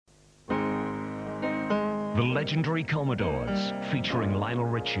The legendary Commodores, featuring Lionel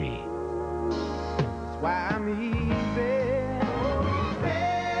Richie. That's why I'm easy.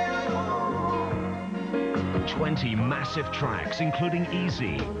 20 massive tracks, including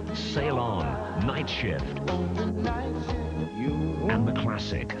Easy, Sail On, Night Shift, and the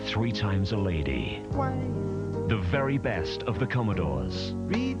classic 3 Times a Lady. The very best of the Commodores.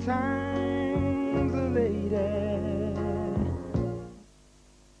 3 times a lady.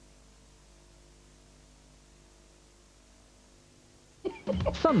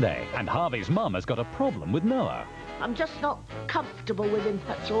 Sunday, and Harvey's mum has got a problem with Noah. I'm just not comfortable with him,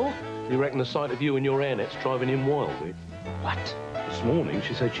 that's all. You reckon the sight of you and your hairnet's driving him wild, eh? What? This morning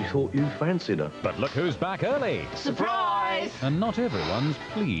she said she thought you fancied her. But look who's back early. Surprise! And not everyone's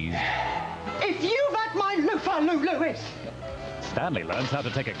pleased. If you've had my loofah, Lewis! Stanley learns how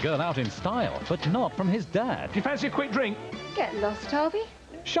to take a girl out in style, but not from his dad. Do you fancy a quick drink? Get lost, Harvey.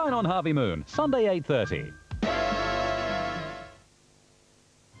 Shine on Harvey Moon, Sunday 8:30.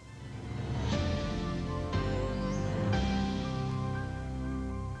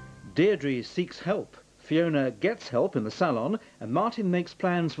 Deirdre seeks help, Fiona gets help in the salon, and Martin makes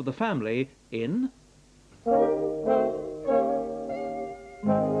plans for the family in...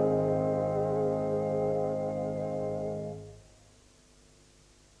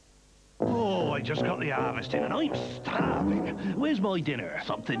 Oh, I just got the harvest in and I'm starving. Where's my dinner?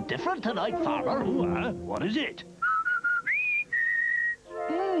 Something different tonight, farmer. Ooh, what is it?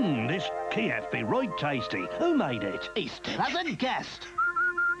 This Kiev be right tasty. Who made it? He still hasn't guessed.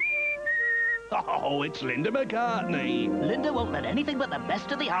 Oh, it's Linda McCartney. Linda won't let anything but the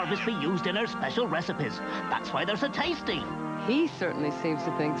best of the harvest be used in her special recipes. That's why they're so tasty. He certainly seems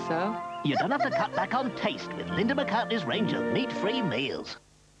to think so. You don't have to cut back on taste with Linda McCartney's range of meat-free meals.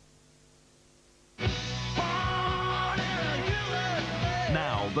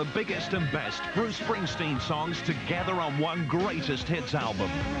 Now, the biggest and best Bruce Springsteen songs together on one greatest hits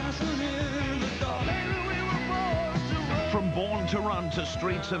album. From Born to Run to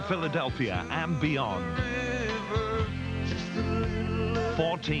Streets of Philadelphia and beyond.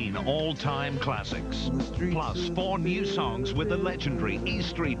 14 all-time classics. Plus 4 new songs with the legendary E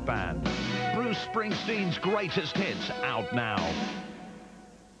Street Band. Bruce Springsteen's greatest hits out now.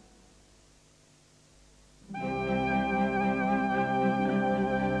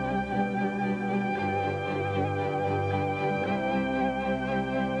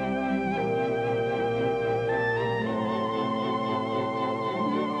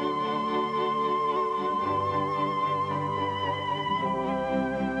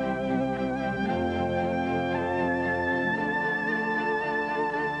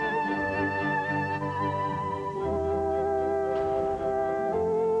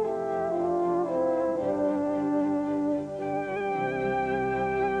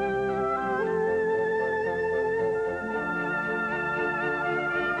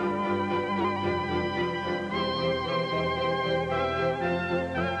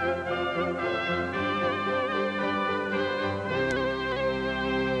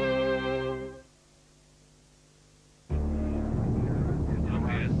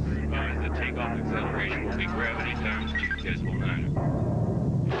 Acceleration will be gravity times 2 decimal 9.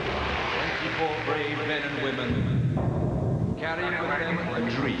 24 brave men and women carrying with them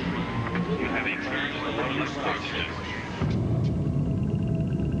a dream. You have experienced the wonder of consciousness.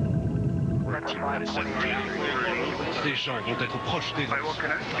 Ces gens vont être projetés by what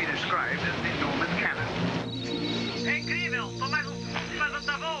can only be described as an enormous cannon.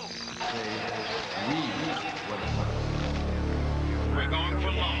 We're going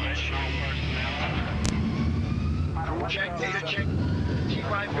for launch. Check, data check.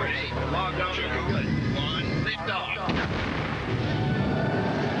 T548, log on. Good. 1, lift off.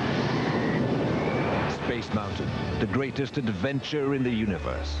 Space Mountain, the greatest adventure in the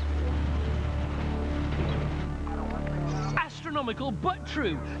universe. Astronomical but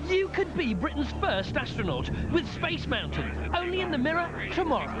true. You could be Britain's first astronaut with Space Mountain. Only in the mirror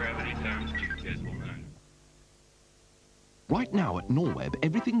tomorrow. Gravity times 2 decimal 9. Right now at NORWEB,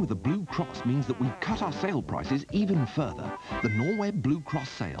 everything with a Blue Cross means that we cut our sale prices even further. The NORWEB Blue Cross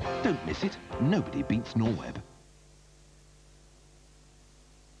sale. Don't miss it. Nobody beats NORWEB.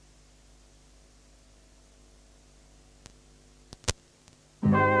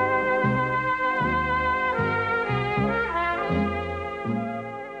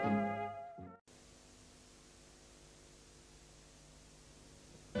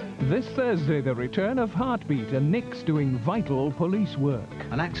 This Thursday, the return of Heartbeat and Nick's doing vital police work.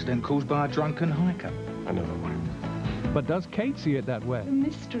 An accident caused by a drunken hiker. Another one. But does Kate see it that way? The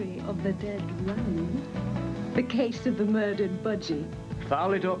mystery of the dead run. The case of the murdered budgie.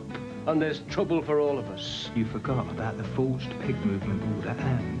 Foul it up and there's trouble for all of us. You forgot about the forged pig movement order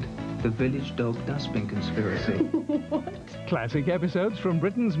and the village dog dustbin conspiracy. What? Classic episodes from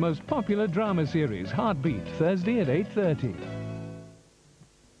Britain's most popular drama series, Heartbeat, Thursday at 8:30.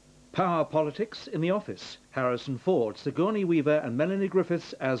 Power politics in the office. Harrison Ford, Sigourney Weaver and Melanie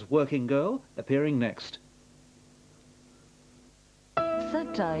Griffiths as Working Girl, appearing next.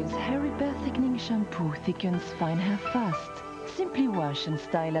 Sometimes hair repair thickening shampoo thickens fine hair fast. Simply wash and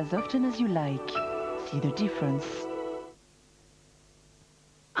style as often as you like. See the difference.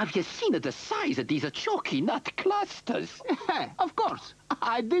 Have you seen the size of these chalky nut clusters? Of course.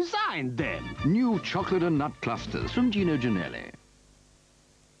 I designed them. New chocolate and nut clusters from Gino Ginelli.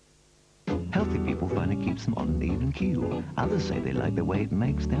 Healthy people find it keeps them on an even keel. Others say they like the way it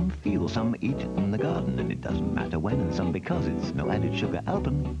makes them feel. Some eat it in the garden and it doesn't matter when, and some because it's no added sugar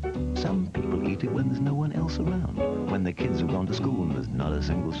Alpen. Some people eat it when there's no one else around. When the kids have gone to school and there's not a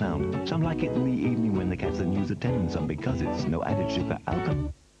single sound. Some like it in the evening when they catch the news at 10, and some because it's no added sugar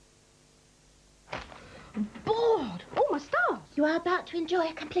Alpen. Bored! Oh, my stars! You are about to enjoy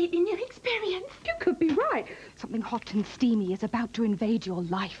a completely new experience. You could be right. Something hot and steamy is about to invade your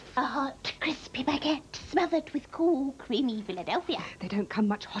life. A hot, crispy baguette smothered with cool, creamy Philadelphia. They don't come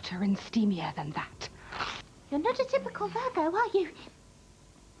much hotter and steamier than that. You're not a typical Virgo, are you?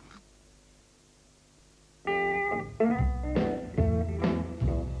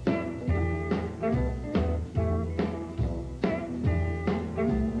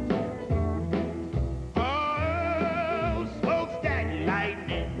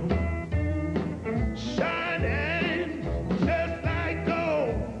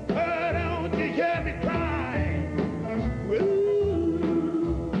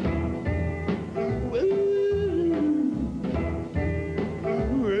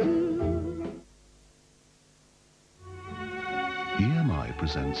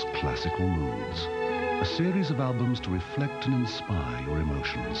 Presents Classical Moods, a series of albums to reflect and inspire your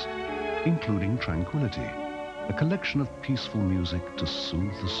emotions, including Tranquility, a collection of peaceful music to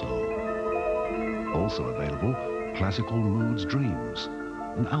soothe the soul. Also available, Classical Moods Dreams,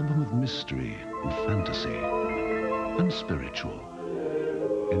 an album of mystery and fantasy, and spiritual,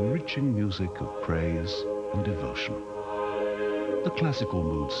 enriching music of praise and devotion. The Classical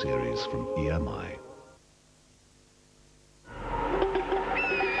Moods series from EMI.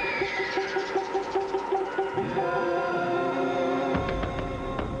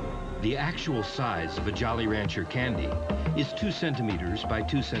 The actual size of a Jolly Rancher candy is 2 centimeters by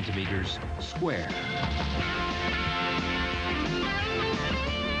 2 centimeters square.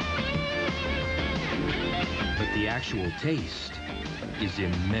 But the actual taste is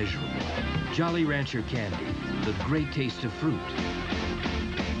immeasurable. Jolly Rancher candy, the great taste of fruit,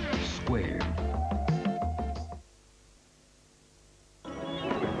 square.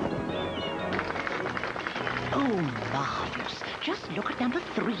 Just look at number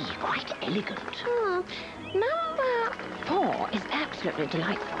 3, quite elegant. Number 4 is absolutely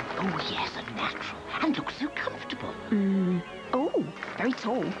delightful. Oh, yes, and natural. And looks so comfortable. Oh, very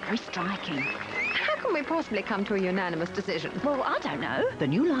tall, very striking. How can we possibly come to a unanimous decision? Well, I don't know. The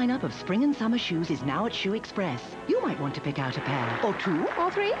new lineup of spring and summer shoes is now at Shoe Express. You might want to pick out a pair. Or 2. Or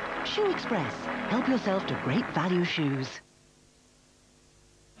 3. Shoe Express. Help yourself to great value shoes.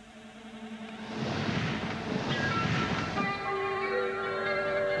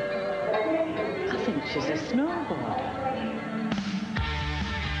 She's a snowboarder.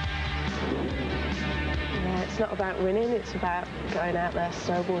 Yeah, it's not about winning, it's about going out there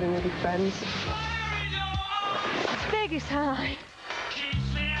snowboarding with your friends. Vegas high.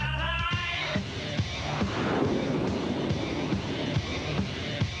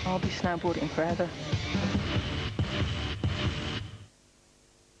 I'll be snowboarding forever.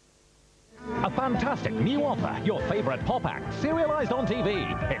 A fantastic new offer. Your favourite pop act, serialised on TV.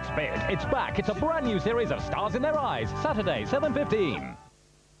 It's big, it's back, it's a brand new series of Stars in Their Eyes. Saturday, 7:15.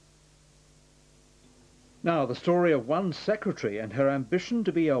 Now, the story of one secretary and her ambition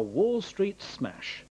to be a Wall Street smash.